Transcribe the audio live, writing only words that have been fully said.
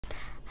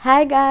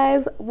Hi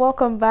guys,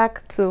 welcome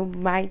back to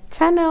my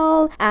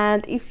channel,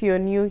 and if you're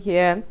new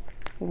here,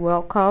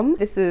 welcome.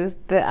 This is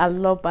the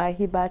Aloba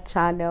Hiba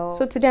channel.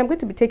 So today I'm going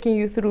to be taking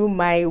you through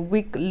my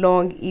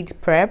week-long Eid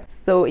prep.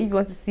 So if you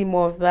want to see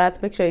more of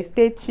that, make sure you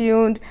stay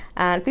tuned,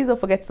 and please don't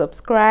forget to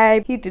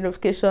subscribe, hit the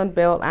notification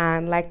bell,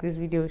 and like this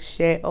video,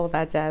 share, all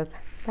that jazz.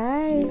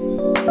 Bye.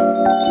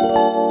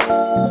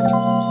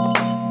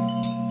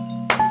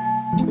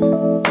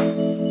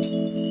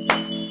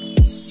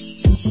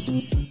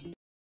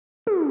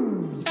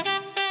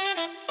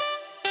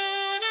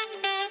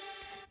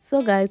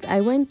 So guys,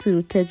 I went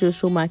to Tejo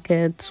Show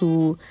Market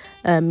to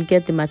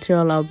get the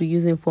material I'll be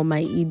using for my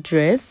Eid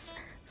dress.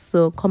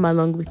 So come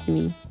along with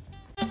me.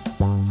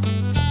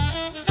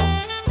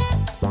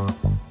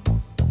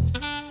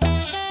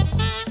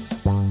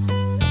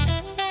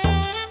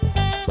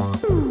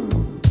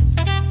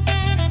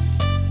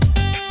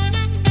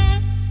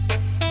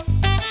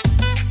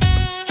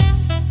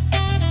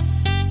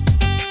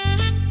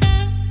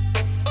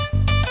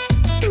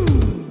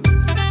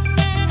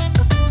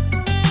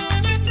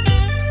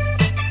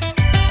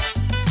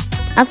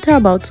 After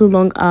about 2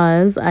 long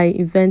hours, I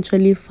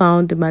eventually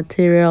found the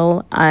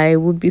material I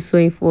would be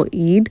sewing for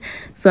Eid.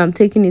 So I'm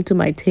taking it to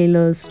my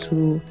tailor's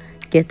to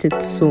get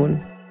it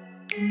sewn.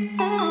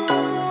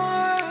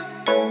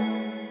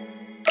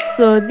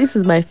 So this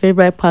is my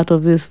favorite part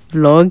of this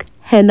vlog,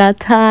 henna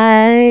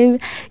time.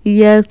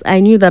 Yes,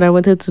 I knew that I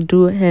wanted to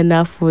do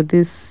henna for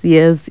this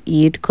year's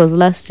Eid because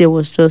last year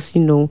was just,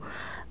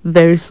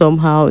 very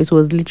somehow. It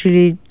was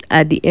literally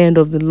at the end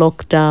of the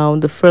lockdown,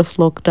 the first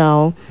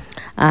lockdown,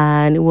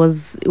 and it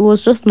was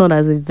just not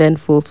as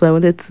eventful. So I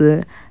wanted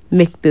to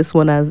make this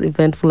one as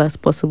eventful as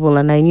possible,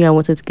 and I knew I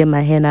wanted to get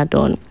my henna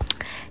done.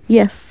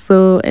 Yes,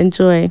 so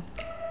enjoy.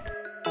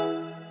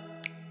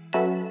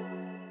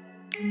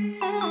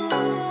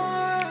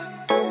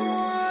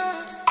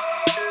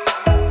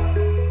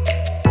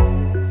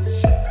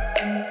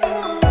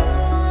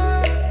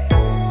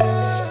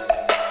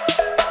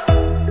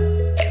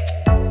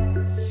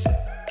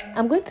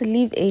 I'm going to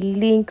leave a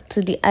link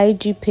to the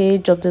IG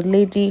page of the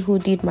lady who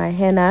did my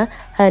henna.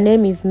 Her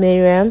name is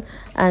Miriam,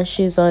 and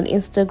she's on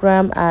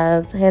Instagram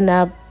as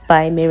henna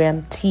by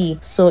Miriam T.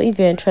 So if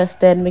you're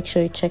interested, make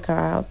sure you check her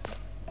out.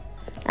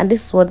 And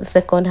this is what the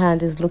second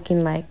hand is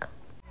looking like.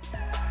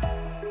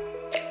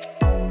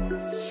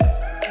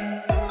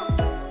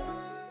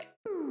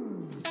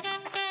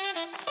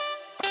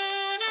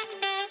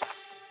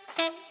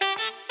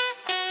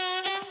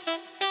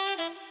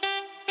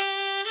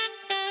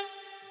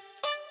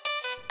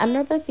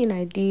 Another thing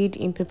I did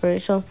in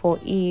preparation for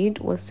Eid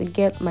was to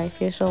get my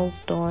facials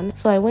done.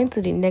 So I went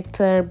to the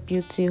Nectar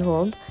Beauty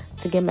Hub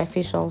to get my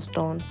facials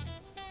done.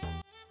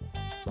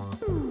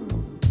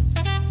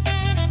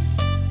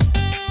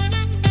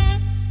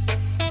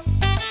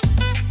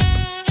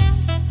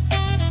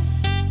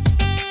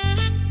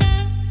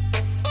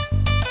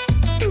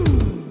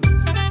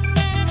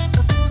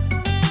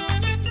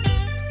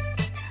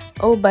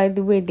 Oh, by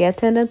the way, the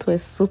attendants were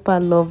super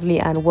lovely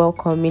and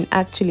welcoming.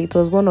 Actually, it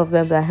was one of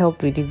them that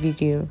helped with the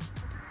video.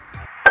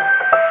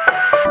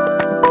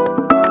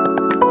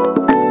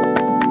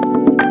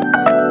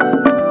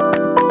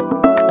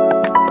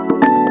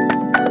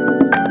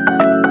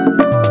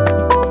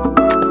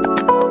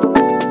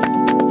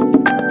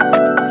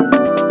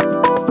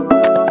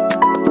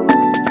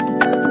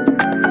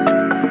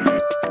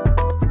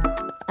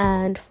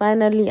 And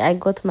finally, I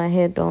got my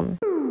hair done.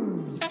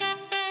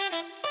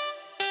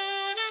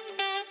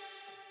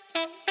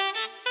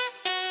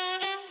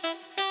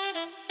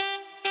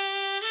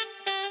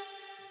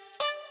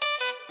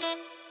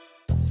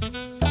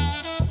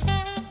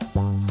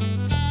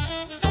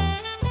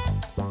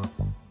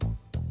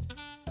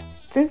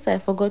 Since I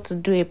forgot to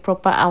do a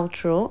proper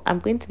outro, I'm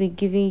going to be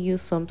giving you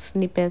some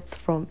snippets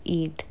from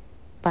Eid.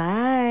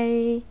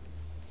 Bye!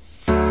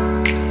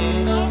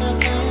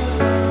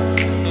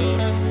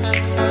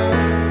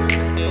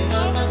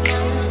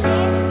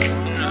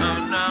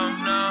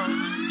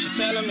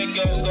 Telling me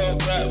go,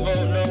 right,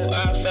 vote no.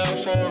 I fell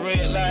for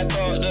it like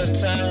all the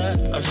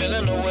time. I'm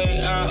feeling the